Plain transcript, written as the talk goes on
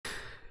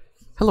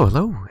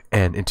Hello,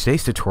 and in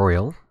today's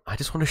tutorial, I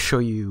just want to show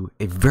you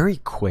a very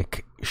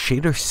quick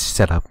shader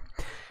setup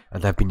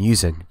that I've been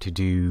using to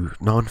do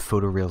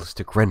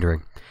non-photorealistic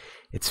rendering.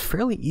 It's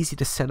fairly easy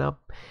to set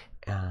up.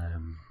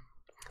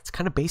 It's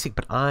kind of basic,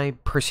 but I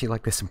personally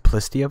like the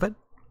simplicity of it.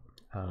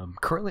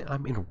 Currently,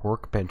 I'm in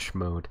workbench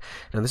mode.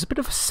 Now, there's a bit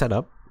of a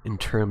setup in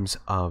terms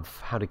of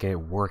how to get it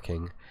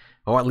working,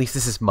 or at least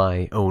this is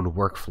my own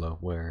workflow,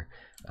 where,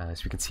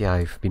 as you can see,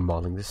 I've been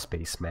modeling this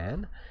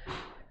spaceman.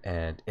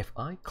 And if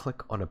I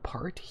click on a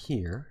part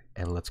here,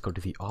 and let's go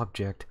to the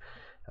object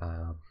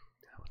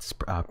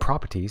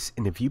properties,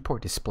 in the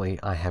viewport display,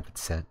 I have it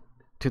set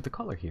to the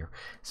color here.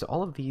 So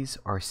all of these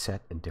are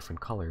set in different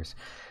colors.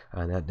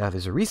 Now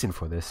there's a reason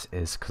for this,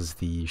 is because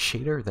the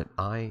shader that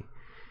I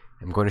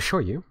am going to show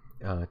you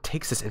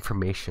takes this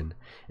information,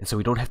 and so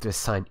we don't have to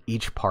assign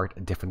each part a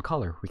different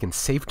color. We can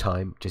save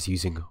time just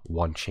using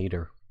one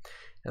shader.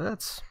 And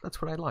that's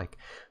what I like.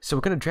 So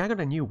we're going to drag on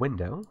a new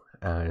window.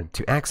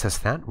 To access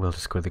that, we'll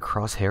just go to the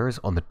crosshairs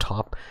on the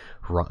top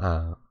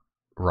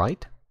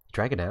right,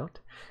 drag it out,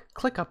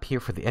 click up here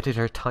for the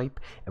editor type,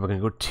 and we're going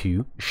to go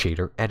to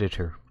Shader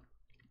Editor.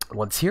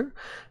 Once here,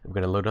 I'm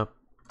going to load up,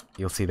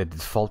 you'll see the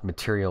default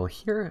material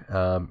here.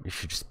 It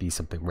should just be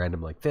something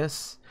random like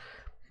this.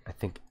 I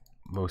think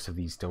most of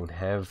these don't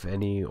have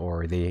any,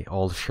 or they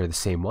all share the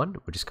same one,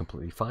 which is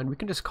completely fine. We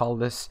can just call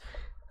this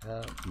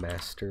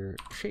master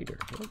shader.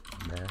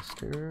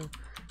 Master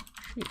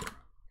shader.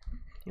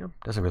 You know,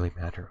 doesn't really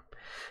matter.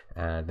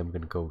 And then we're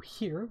going to go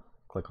here,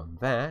 click on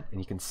that,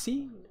 and you can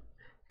see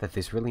that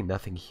there's really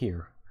nothing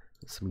here.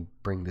 So let me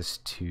bring this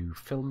to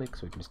Filmic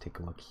so we can just take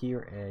a look here,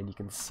 and you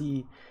can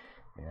see,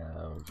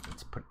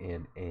 let's put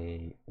in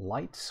a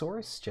light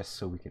source just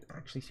so we can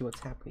actually see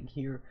what's happening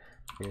here.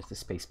 Here's the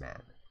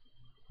spaceman.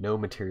 No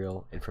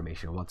material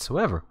information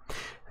whatsoever.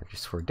 And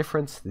just for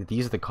difference,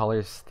 these are the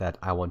colors that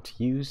I want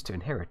to use to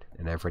inherit,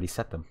 and I've already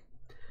set them.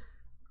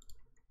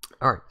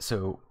 Alright,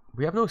 so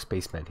we have no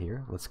spaceman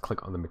here. Let's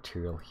click on the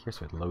material here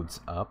so it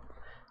loads up.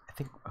 I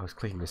think I was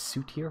clicking a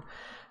suit here.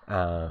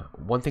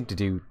 One thing to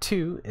do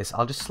too is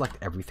I'll just select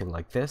everything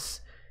like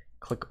this.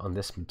 Click on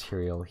this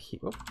material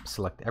here.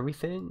 Select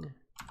everything.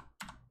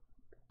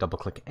 Double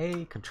click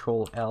A,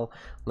 Control L,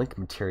 link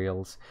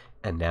materials,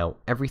 and now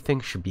everything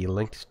should be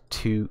linked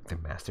to the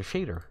master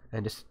shader.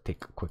 And just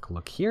take a quick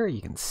look here.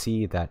 You can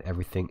see that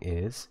everything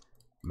is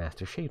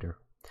master shader,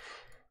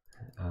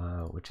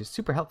 which is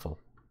super helpful.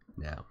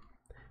 Now,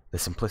 the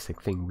simplistic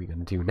thing we're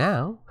going to do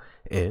now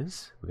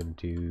is we're going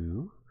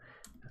to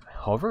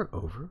hover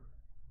over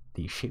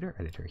the shader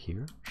editor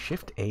here,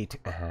 Shift A to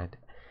add.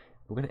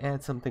 We're going to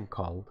add something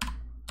called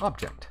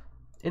object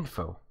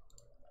info.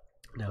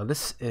 Now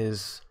this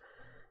is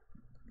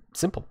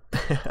simple.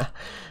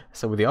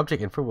 So with the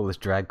object info, we'll just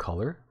drag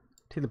color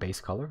to the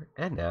base color,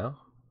 and now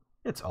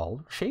it's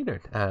all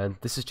shaded. And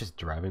this is just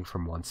deriving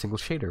from one single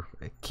shader.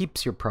 It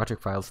keeps your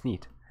project files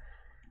neat.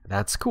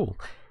 That's cool.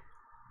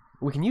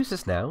 We can use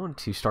this now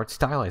to start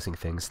stylizing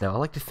things. Now I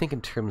like to think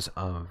in terms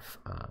of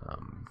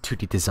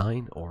 2D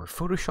design or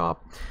Photoshop.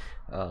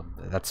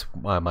 That's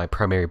my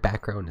primary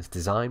background is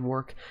design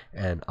work,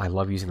 and I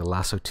love using the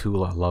lasso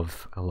tool. I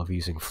love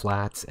using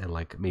flats and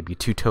like maybe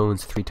 2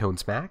 tones, 3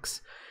 tones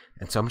max.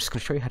 And so I'm just going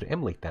to show you how to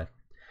emulate that.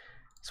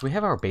 So we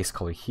have our base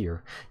color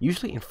here.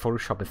 Usually in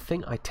Photoshop, the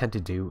thing I tend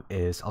to do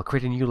is I'll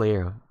create a new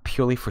layer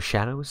purely for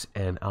shadows,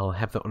 and I'll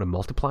have that on a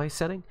multiply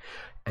setting,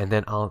 and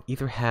then I'll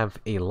either have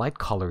a light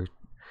color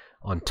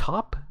on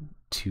top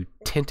to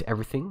tint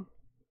everything.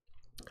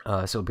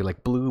 So it'll be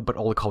like blue, but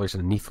all the colors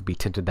underneath will be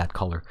tinted that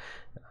color.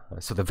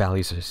 So the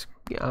values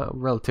are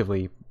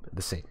relatively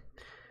the same.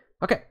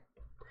 Okay,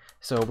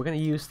 so we're going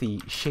to use the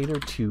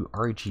shader to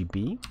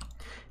RGB,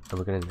 and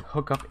we're going to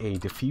hook up a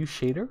diffuse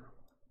shader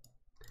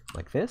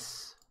like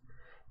this.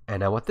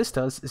 And now what this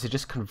does is it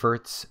just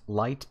converts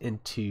light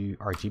into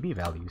RGB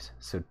values.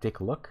 So take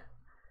a look.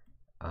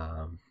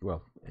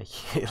 Well,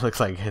 it looks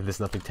like there's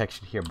nothing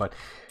textured here, but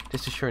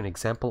just to show an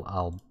example,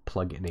 I'll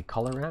plug in a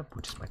color ramp,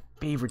 which is my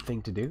favorite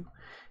thing to do.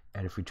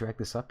 And if we drag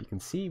this up, you can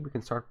see we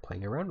can start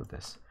playing around with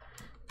this.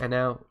 And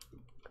now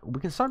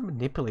we can start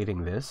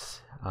manipulating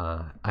this.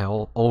 I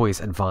always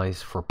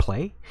advise for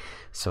play,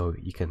 so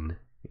you can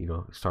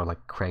start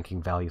like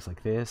cranking values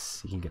like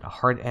this. You can get a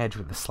hard edge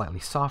with a slightly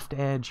soft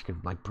edge. You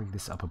can like bring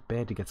this up a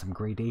bit to get some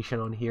gradation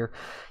on here.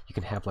 You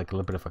can have like a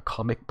little bit of a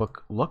comic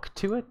book look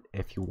to it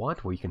if you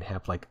want, where you can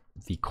have like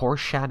the core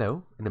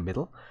shadow in the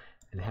middle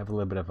and have a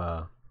little bit of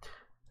a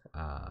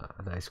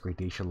nice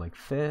gradation like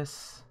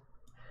this.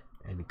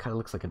 And it kind of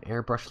looks like an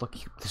airbrush look.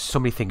 There's so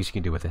many things you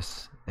can do with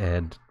this,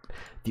 and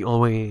the only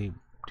way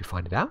to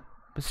find it out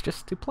is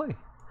just to play.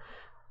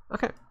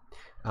 Okay.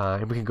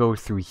 And we can go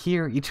through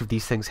here. Each of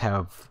these things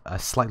have a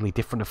slightly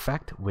different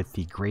effect with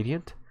the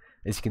gradient,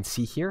 as you can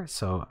see here.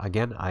 So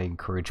again, I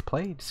encourage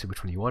play to see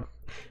which one you want.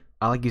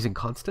 I like using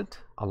constant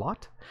a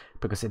lot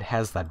because it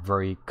has that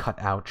very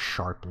cut out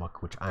sharp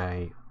look, which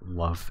I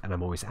love and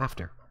I'm always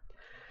after.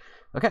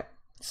 Okay,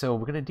 so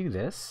we're gonna do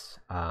this.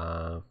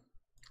 I'm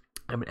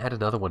gonna add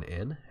another one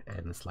in,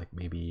 and it's like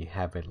maybe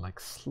have it like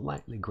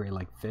slightly gray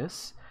like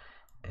this,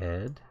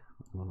 And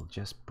we'll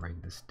just bring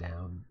this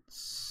down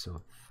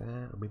so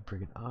that, let me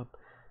bring it up.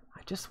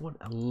 I just want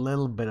a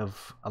little bit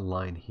of a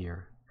line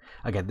here.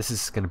 Again, this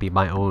is going to be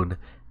my own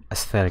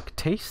aesthetic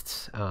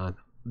tastes.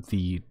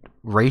 The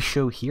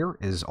ratio here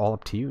is all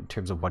up to you in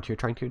terms of what you're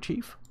trying to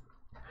achieve.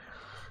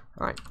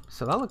 Alright,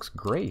 so that looks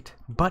great.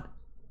 But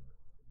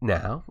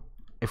now,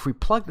 if we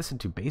plug this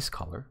into base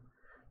color,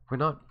 we're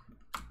not,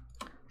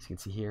 as you can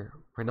see here,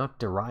 we're not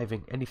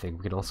deriving anything.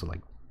 We can also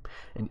like,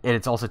 and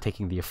it's also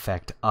taking the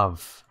effect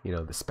of, you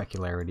know, the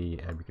specularity,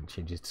 and we can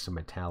change it to some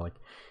metallic.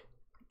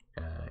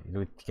 You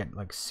know, to get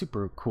like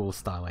super cool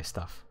stylized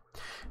stuff.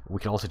 We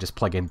can also just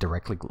plug in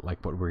directly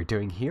like what we're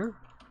doing here,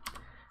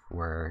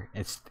 where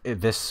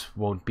this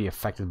won't be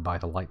affected by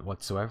the light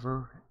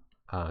whatsoever.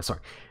 Sorry,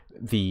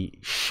 the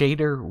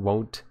shader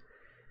won't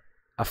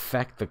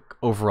affect the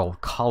overall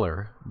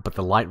color, but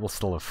the light will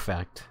still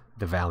affect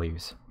the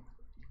values.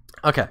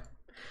 Okay,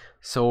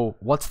 so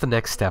what's the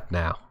next step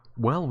now?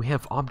 Well, we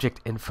have object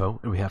info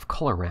and we have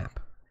color ramp.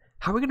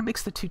 How are we going to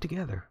mix the two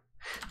together?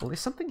 Well, there's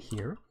something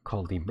here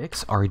called the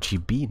mix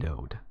RGB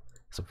node.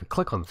 So if we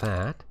click on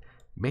that,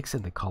 mix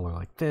in the color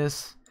like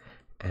this,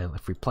 and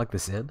if we plug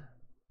this in,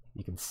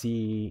 you can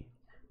see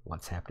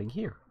what's happening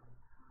here.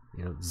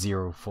 You know,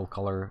 0 full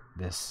color,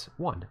 this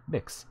 1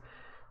 mix.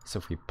 So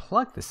if we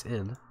plug this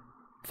in,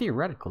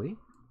 theoretically,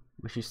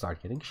 we should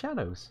start getting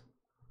shadows.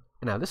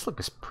 And now this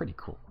looks pretty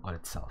cool on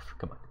itself.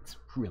 Come on, it's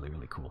really,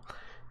 really cool.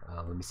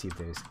 Let me see if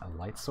there's a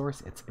light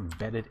source. It's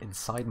embedded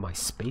inside my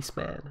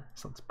spaceman.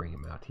 So let's bring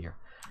him out here.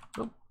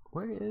 Oh,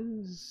 where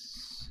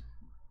is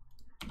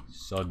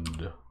Sun?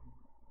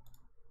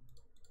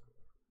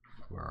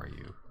 Where are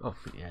you? Oh,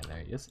 yeah,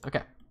 there he is.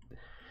 Okay.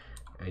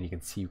 And you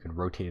can see you can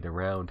rotate it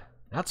around.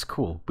 That's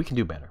cool. We can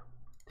do better.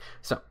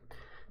 So,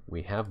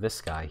 we have this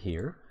guy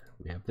here.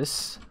 We have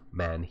this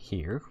man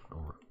here,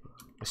 or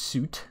a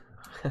suit.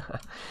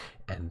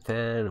 And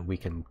then we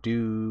can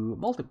do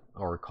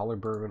color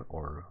burn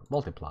or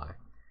multiply.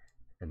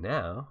 And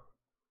now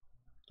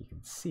you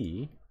can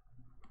see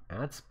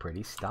that's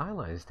pretty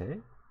stylized, eh?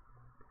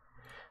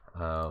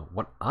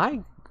 What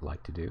I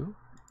like to do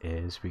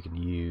is we can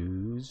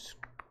use,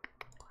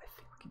 I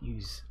think we can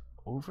use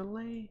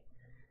overlay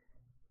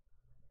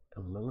a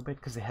little bit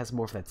because it has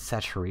more of that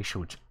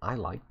saturation, which I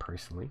like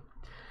personally.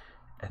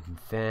 And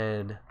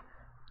then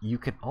you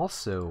can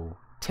also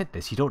tint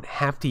this. You don't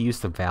have to use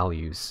the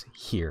values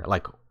here,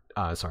 like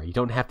sorry, you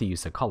don't have to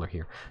use the color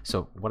here.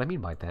 So what I mean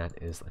by that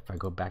is if I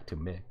go back to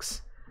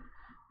mix,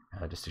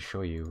 just to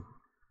show you,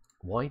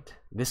 white,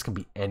 this can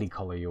be any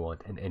color you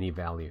want and any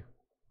value.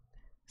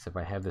 So if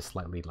I have this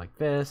slightly like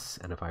this,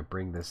 and if I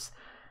bring this,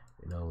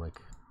 you know, like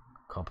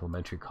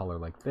complementary color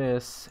like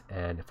this,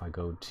 and if I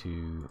go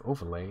to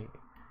overlay,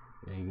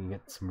 you know, you can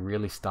get some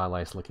really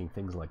stylized looking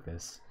things like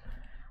this.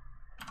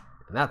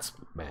 And that's,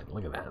 man,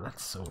 look at that,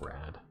 that's so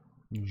rad.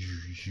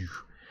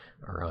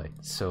 Alright,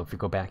 so if we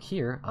go back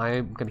here,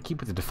 I'm going to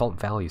keep with the default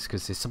values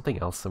because there's something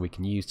else that we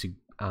can use to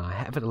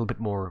have it a little bit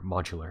more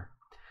modular.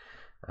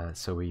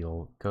 So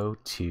we'll go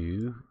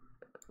to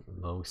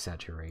low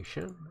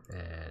saturation,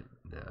 and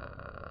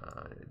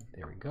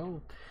there we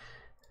go.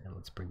 And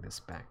let's bring this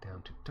back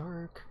down to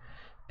dark,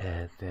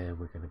 and then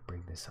we're going to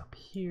bring this up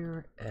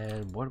here.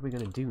 And what are we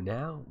going to do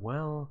now?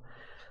 Well,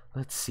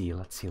 let's see.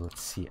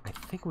 I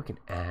think we can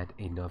add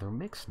another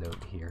mix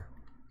node here.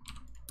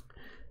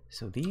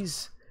 So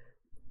these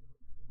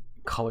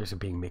colors are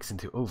being mixed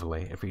into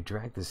overlay. If we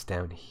drag this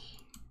down,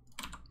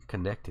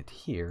 connect it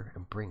here,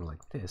 and bring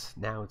like this,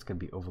 now it's going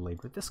to be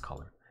overlaid with this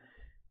color.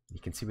 You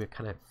can see we're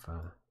kind of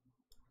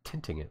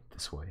tinting it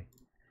this way.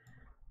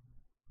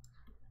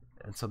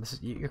 And so this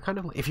is, you're kind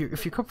of, if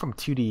you come from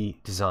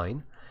 2D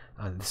design,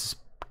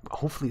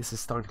 hopefully this is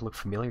starting to look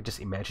familiar. Just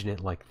imagine it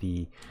like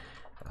the,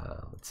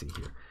 let's see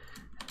here,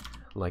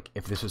 like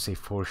if this was a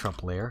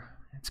Photoshop layer.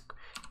 It's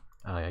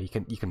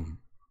you can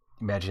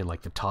imagine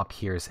like the top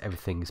here is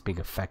everything's being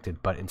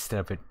affected, but instead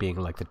of it being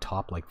like the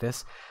top like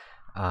this,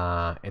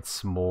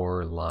 it's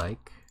more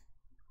like,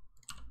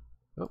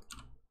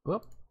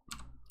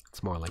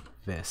 it's more like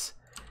this.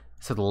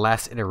 So the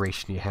last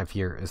iteration you have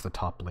here is the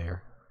top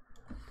layer.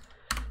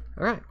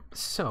 Alright,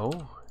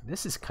 so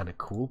this is kind of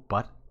cool,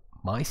 but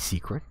my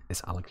secret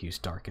is I like to use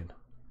darken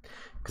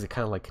because it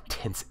kind of like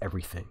tints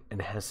everything,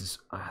 and it has this,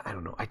 I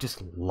don't know, I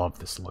just love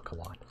this look a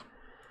lot.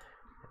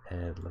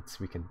 And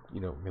we can,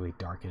 you know, really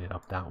darken it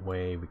up that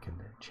way. We can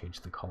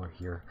change the color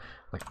here.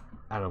 Like,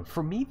 I don't know,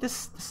 for me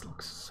this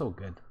looks so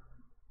good.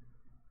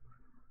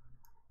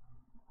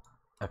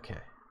 Okay,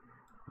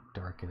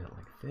 darken it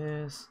like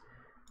this,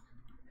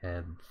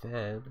 and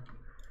then,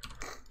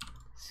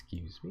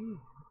 excuse me,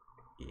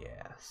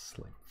 yes,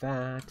 like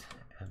that,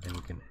 and then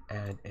we can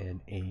add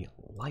in a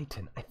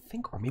lighten, I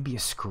think, or maybe a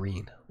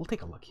screen. We'll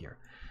take a look here.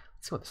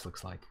 Let's see what this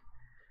looks like.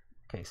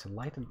 Okay, so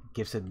lighten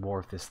gives it more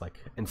of this like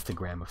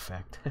Instagram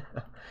effect,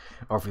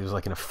 or if it was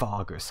like in a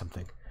fog or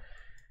something,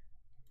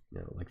 you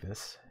know, like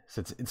this.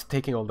 So it's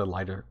taking all the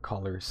lighter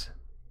colors.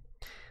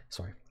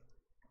 Sorry.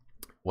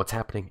 What's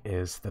happening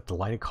is that the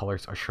lighter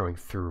colors are showing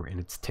through, and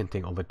it's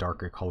tinting all the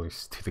darker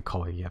colors to the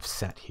color you have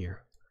set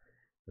here.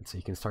 And so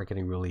you can start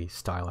getting really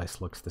stylized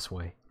looks this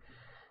way.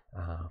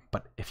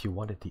 But if you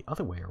want it the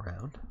other way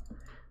around,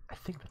 I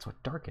think that's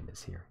what darken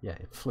is here. Yeah,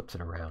 it flips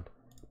it around.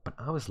 But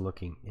I was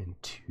looking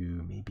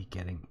into maybe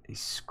getting a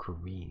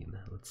screen.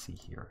 Let's see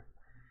here.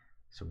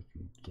 So we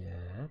can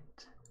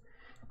get...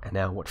 And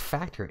now what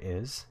factor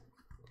is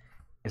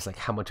like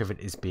how much of it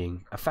is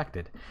being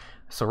affected.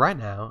 So right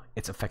now,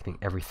 it's affecting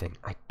everything.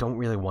 I don't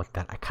really want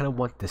that. I kind of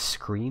want this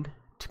screen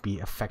to be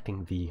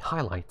affecting the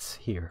highlights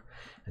here.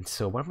 And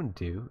so what I'm going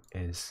to do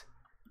is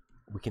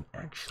we can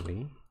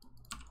actually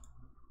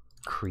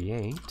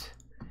create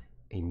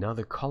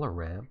another color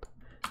ramp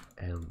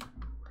and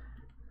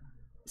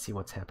see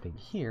what's happening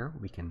here.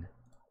 We can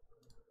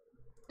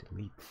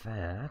delete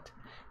that.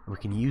 And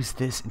we can use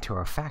this into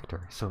our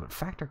factor. So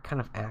factor kind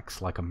of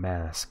acts like a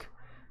mask.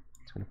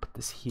 So I'm going to put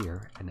this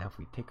here, and now if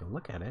we take a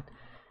look at it,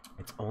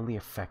 it's only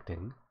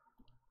affecting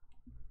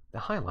the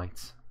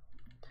highlights.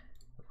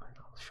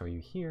 I'll show you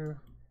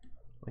here,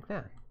 like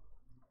that.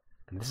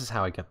 And this is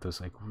how I get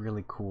those like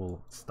really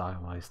cool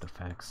stylized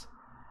effects.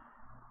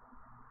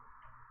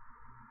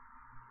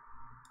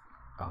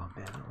 Oh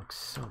man, that looks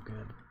so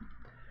good.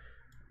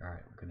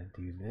 Alright, I'm gonna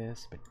do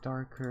this a bit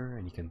darker,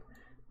 and you can,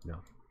 you know,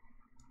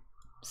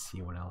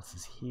 see what else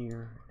is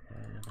here,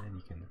 and then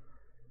you can,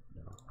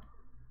 you know,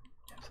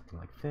 have something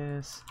like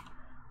this,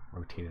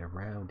 rotate it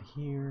around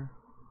here.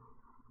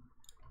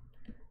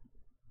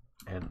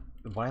 And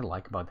what I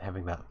like about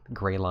having that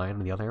gray line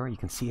in the other area, you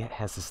can see it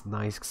has this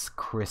nice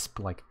crisp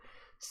like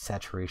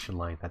saturation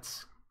line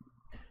that's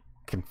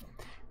can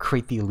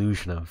create the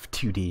illusion of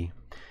 2D.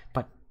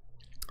 But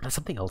there's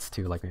something else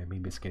too, like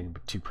maybe it's getting a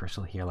bit too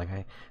personal here. Like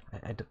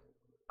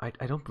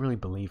I don't really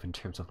believe in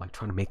terms of like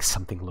trying to make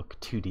something look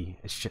 2D.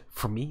 It's just,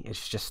 for me,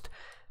 it's just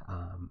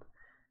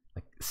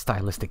like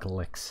stylistic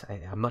licks.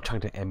 I'm not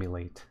trying to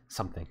emulate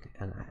something,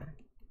 and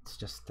it's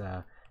just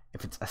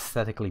if it's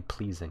aesthetically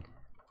pleasing.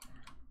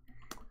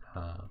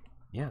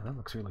 Yeah, that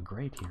looks really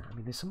great here. I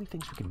mean, there's so many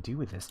things we can do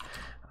with this.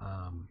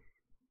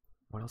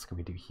 What else can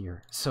we do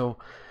here? So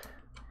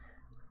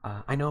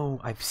I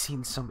know I've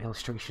seen some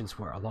illustrations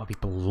where a lot of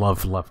people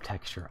love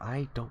texture.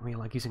 I don't really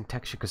like using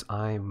texture because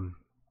I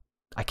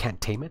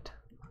can't tame it.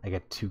 I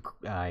get too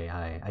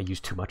I use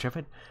too much of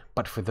it.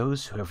 But for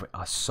those who have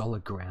a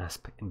solid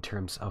grasp in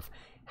terms of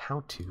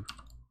how to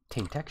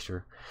tame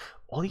texture,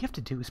 all you have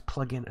to do is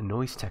plug in a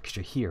noise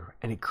texture here,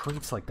 and it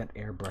creates like that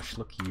airbrush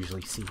look you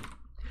usually see.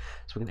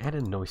 So we're gonna add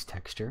a noise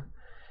texture,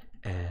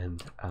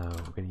 and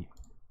we're gonna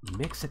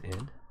mix it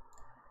in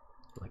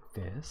like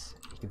this.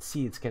 You can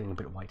see it's getting a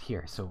bit white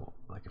here. So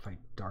like if I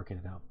darken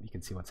it out, you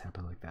can see what's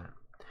happening like that.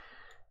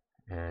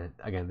 And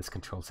again, this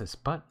controls this,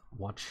 but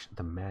watch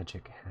the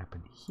magic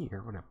happen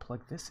here when I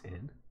plug this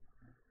in.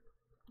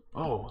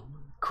 Oh,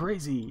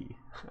 crazy!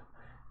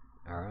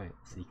 Alright,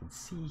 so you can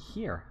see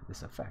here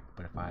this effect,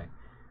 but if I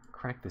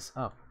crank this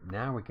up,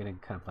 now we're getting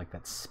kind of like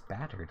that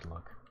spattered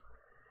look.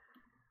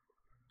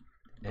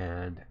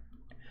 And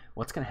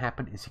what's going to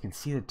happen is you can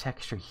see the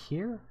texture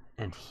here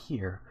and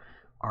here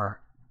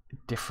are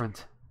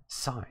different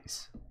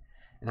size.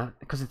 Now,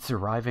 because it's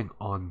arriving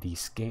on the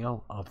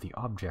scale of the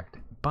object,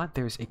 but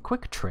there's a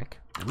quick trick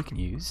that we can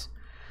use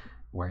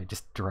where it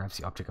just derives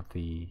the object of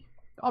the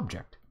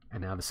object,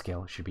 and now the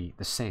scale should be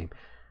the same.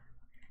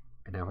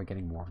 And now we're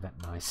getting more of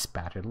that nice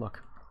spattered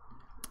look.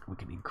 We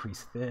can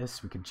increase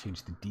this, we can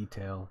change the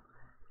detail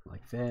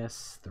like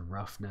this, the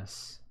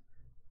roughness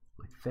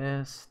like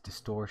this,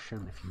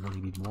 distortion if you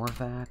really need more of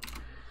that.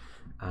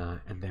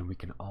 And then we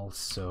can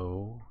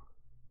also,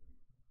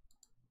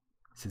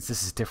 since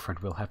this is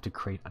different, we'll have to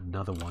create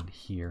another one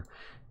here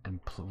and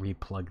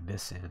re-plug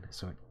this in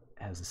so it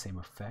has the same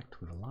effect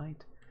with the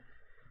light.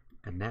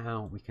 And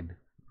now we can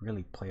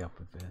really play up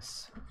with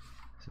this.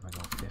 So if I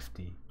go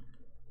 50,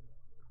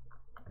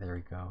 there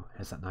we go. It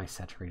has that nice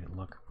saturated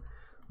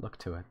look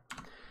to it.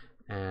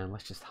 And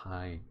let's just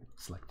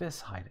select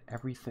this, hide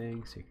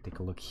everything, so you can take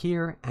a look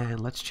here, and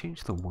let's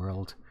change the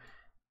world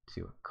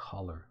to a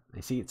color.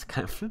 You see it's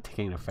kind of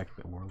taking an effect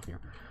of the world here.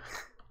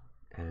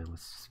 And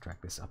let's drag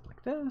this up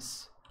like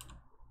this,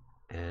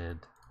 and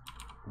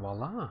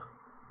voila.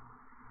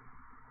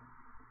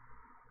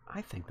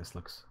 I think this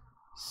looks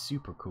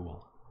super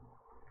cool.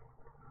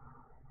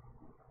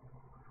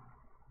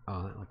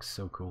 Oh, that looks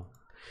so cool.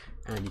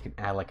 And you can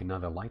add like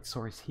another light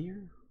source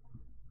here.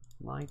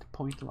 Light,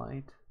 point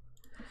light.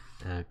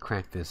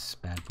 Crank this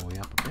bad boy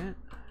up a bit.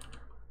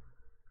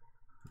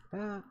 Like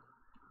that.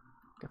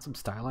 Got some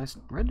stylized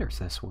renders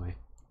this way.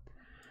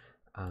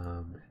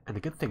 And the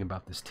good thing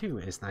about this too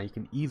is now you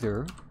can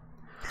either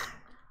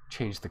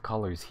change the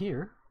colors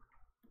here.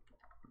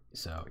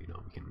 So, you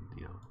know, we can,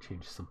 you know,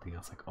 change something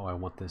else like, oh, I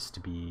want this to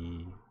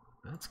be,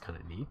 that's kind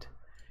of neat.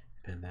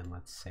 And then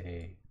let's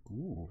say,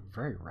 ooh,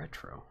 very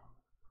retro.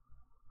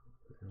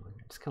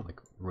 Just kind of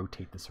like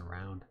rotate this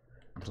around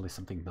until there's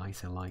something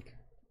nice I like.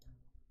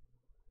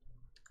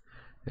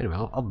 Anyway,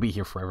 I'll be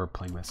here forever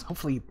playing this.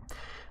 Hopefully,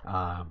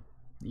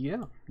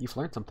 yeah, you've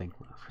learned something.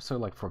 So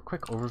like for a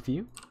quick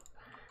overview,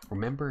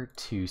 remember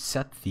to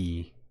set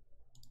the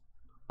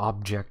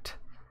object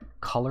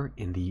color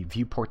in the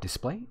viewport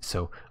display.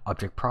 So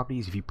object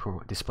properties,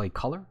 viewport display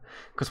color.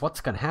 Because what's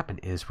going to happen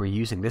is we're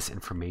using this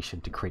information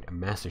to create a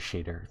master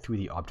shader through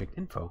the object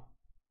info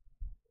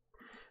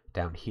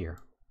down here.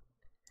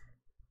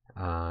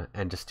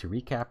 And just to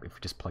recap, if we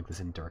just plug this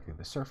in directly on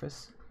the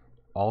surface,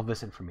 all of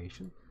this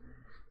information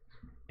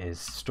is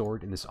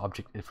stored in this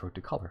object info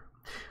to color.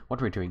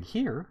 What we're doing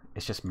here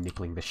is just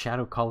manipulating the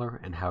shadow color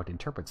and how it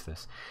interprets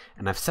this.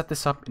 And I've set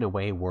this up in a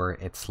way where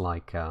it's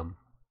like a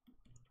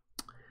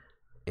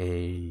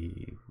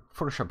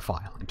Photoshop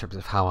file in terms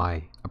of how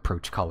I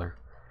approach color.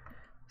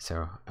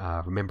 So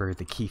remember,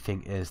 the key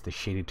thing is the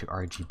shaded to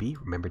RGB.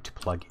 Remember to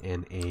plug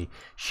in a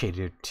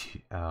shader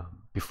to,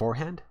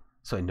 beforehand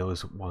so it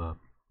knows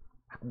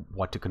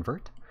what to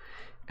convert.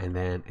 And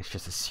then it's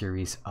just a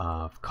series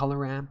of color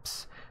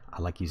ramps.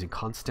 I like using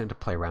constant to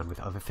play around with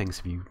other things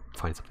if you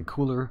find something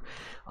cooler.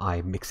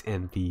 I mix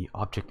in the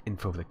object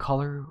info of the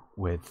color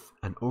with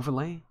an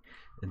overlay,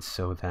 and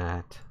so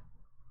that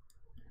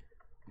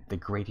the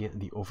gradient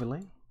and the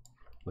overlay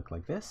look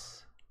like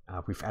this.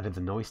 We've added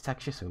the noise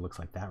texture, so it looks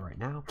like that right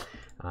now.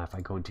 If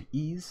I go into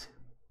ease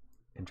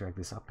and drag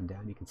this up and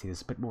down, you can see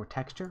there's a bit more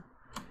texture,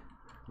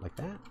 like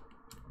that.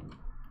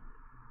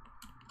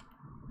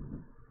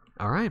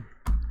 Alright,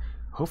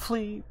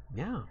 hopefully,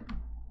 yeah,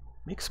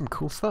 make some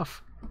cool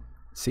stuff.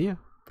 See ya.